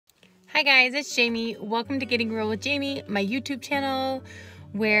Hi guys, it's Jamie. Welcome to Getting Real with Jamie, my YouTube channel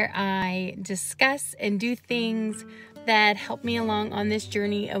where I discuss and do things that help me along on this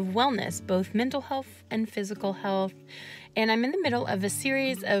journey of wellness, both mental health and physical health. And I'm in the middle of a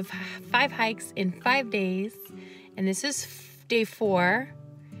series of 5 hikes in 5 days, and this is day 4.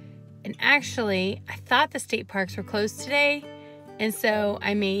 And actually, I thought the state parks were closed today, and so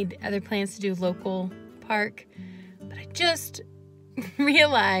I made other plans to do local park, but I just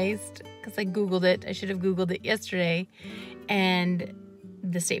realized, because I Googled it, I should have Googled it yesterday, and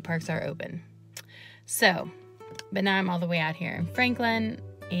the state parks are open. So, but now I'm all the way out here in Franklin,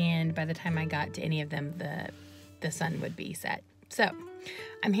 and by the time I got to any of them, the sun would be set. So,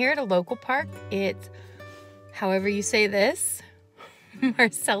 I'm here at a local park. It's, however you say this,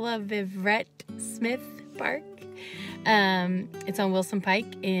 Marcella Vivrette Smith Park. It's on Wilson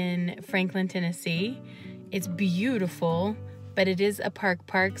Pike in Franklin, Tennessee. It's beautiful, but it is a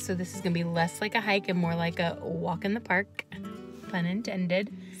park, so this is going to be less like a hike and more like a walk in the park, pun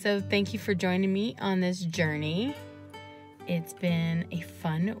intended. So thank you for joining me on this journey. It's been a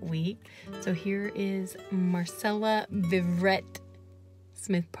fun week. So here is Marcella Vivrette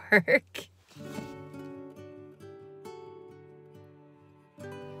Smith Park.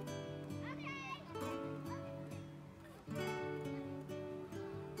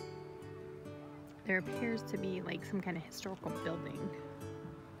 There appears to be like some kind of historical building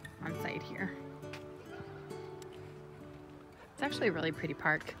on site here. It's actually a really pretty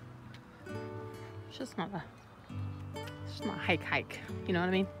park. It's just not a hike, you know what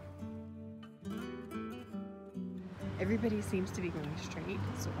I mean? Everybody seems to be going straight,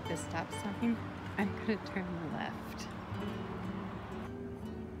 so at this stop sign, I'm gonna turn left.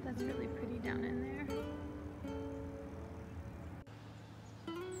 That's really pretty down in there.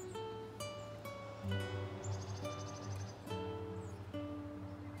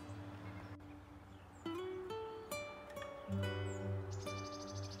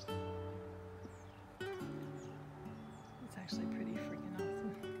 It's actually pretty freaking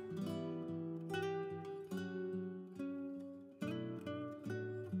awesome.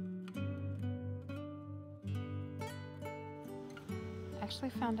 I actually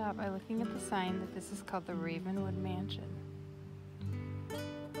found out by looking at the sign that this is called the Ravenwood Mansion.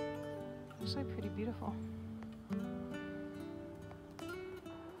 Actually pretty beautiful.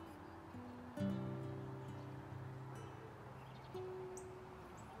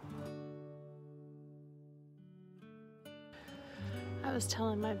 I was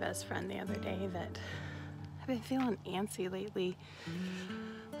telling my best friend the other day that I've been feeling antsy lately.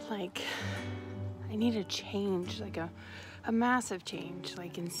 Like, I need a change, like a massive change,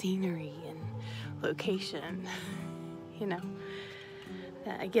 like in scenery and location. You know,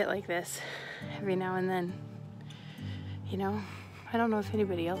 that I get like this every now and then. You know, I don't know if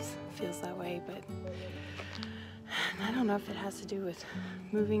anybody else feels that way, but I don't know if it has to do with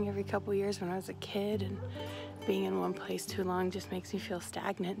moving every couple years when I was a kid, and being in one place too long just makes me feel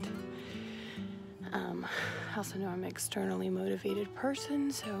stagnant. I also know I'm an externally motivated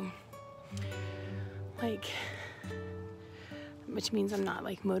person, so like, which means I'm not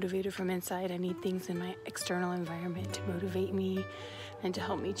like motivated from inside. I need things in my external environment to motivate me and to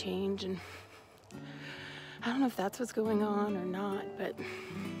help me change. And I don't know if that's what's going on or not, but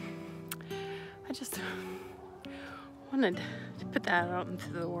I just wanted to put that out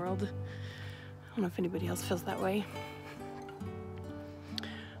into the world. I don't know if anybody else feels that way,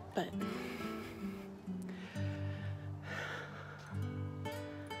 but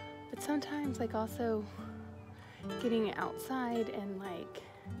sometimes, like, also getting outside and like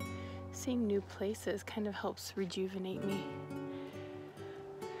seeing new places kind of helps rejuvenate me.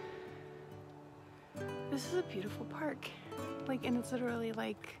 This is a beautiful park, like, and it's literally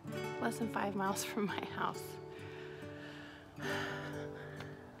like less than 5 miles from my house.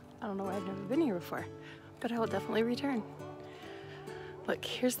 I don't know why I've never been here before, but I will definitely return. Look,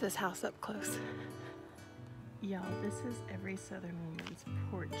 here's this house up close. Y'all, this is every Southern woman's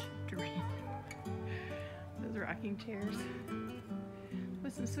porch dream. Those rocking chairs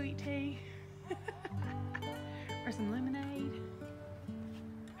with some sweet tea or some lemonade.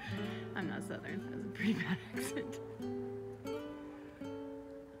 I'm not Southern, that was a pretty bad accent.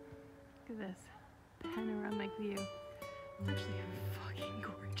 Look at this panoramic view. It's actually fucking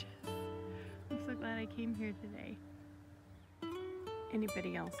gorgeous. I'm so glad I came here today.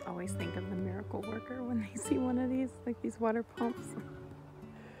 Anybody else always think of the miracle worker when they see one of these, like these water pumps?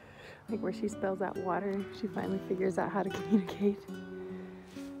 Like where she spells out water, she finally figures out how to communicate.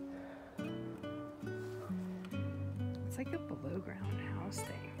 It's like a below ground house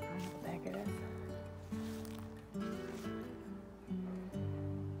thing. I don't know what the heck it is.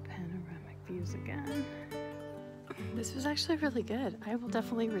 Panorama. views again. This was actually really good. I will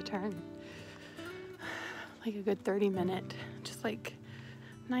definitely return. Like a good 30-minute, just like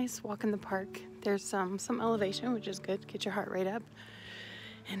nice walk in the park. There's some elevation, which is good. Get your heart rate up.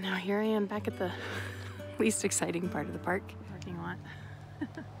 And now here I am back at the least exciting part of the park, parking lot,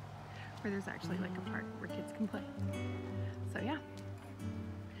 where there's actually like a park where kids can play. So yeah,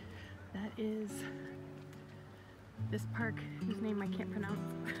 that is this park whose name I can't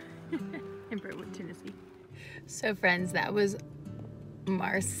pronounce in Brentwood, Tennessee. So friends, that was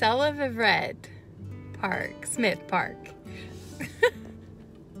Marcella Vivrette Park, Smith Park.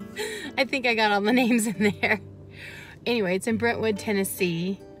 I think I got all the names in there. Anyway, it's in Brentwood,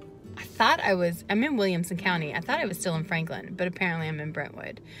 Tennessee. I'm in Williamson County. I thought I was still in Franklin, but apparently I'm in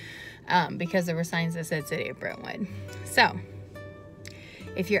Brentwood because there were signs that said City of Brentwood. So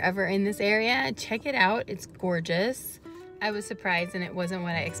if you're ever in this area, check it out. It's gorgeous. I was surprised and it wasn't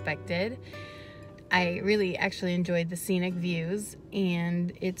what I expected. I really actually enjoyed the scenic views,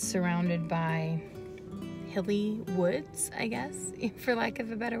 and it's surrounded by hilly woods, I guess, for lack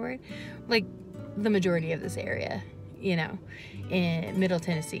of a better word. Like the majority of this area, you know, in Middle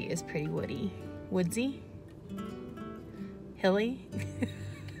Tennessee is pretty woody, woodsy, hilly.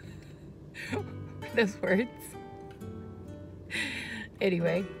 Those words.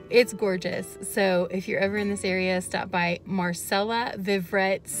 Anyway, it's gorgeous. So if you're ever in this area, stop by Marcella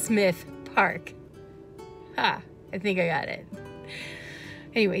Vivrette Smith Park. Ha, I think I got it.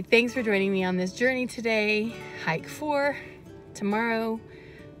 Anyway, thanks for joining me on this journey today. Hike 4. Tomorrow,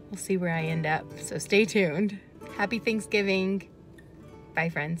 we'll see where I end up. So stay tuned. Happy Thanksgiving. Bye,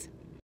 friends.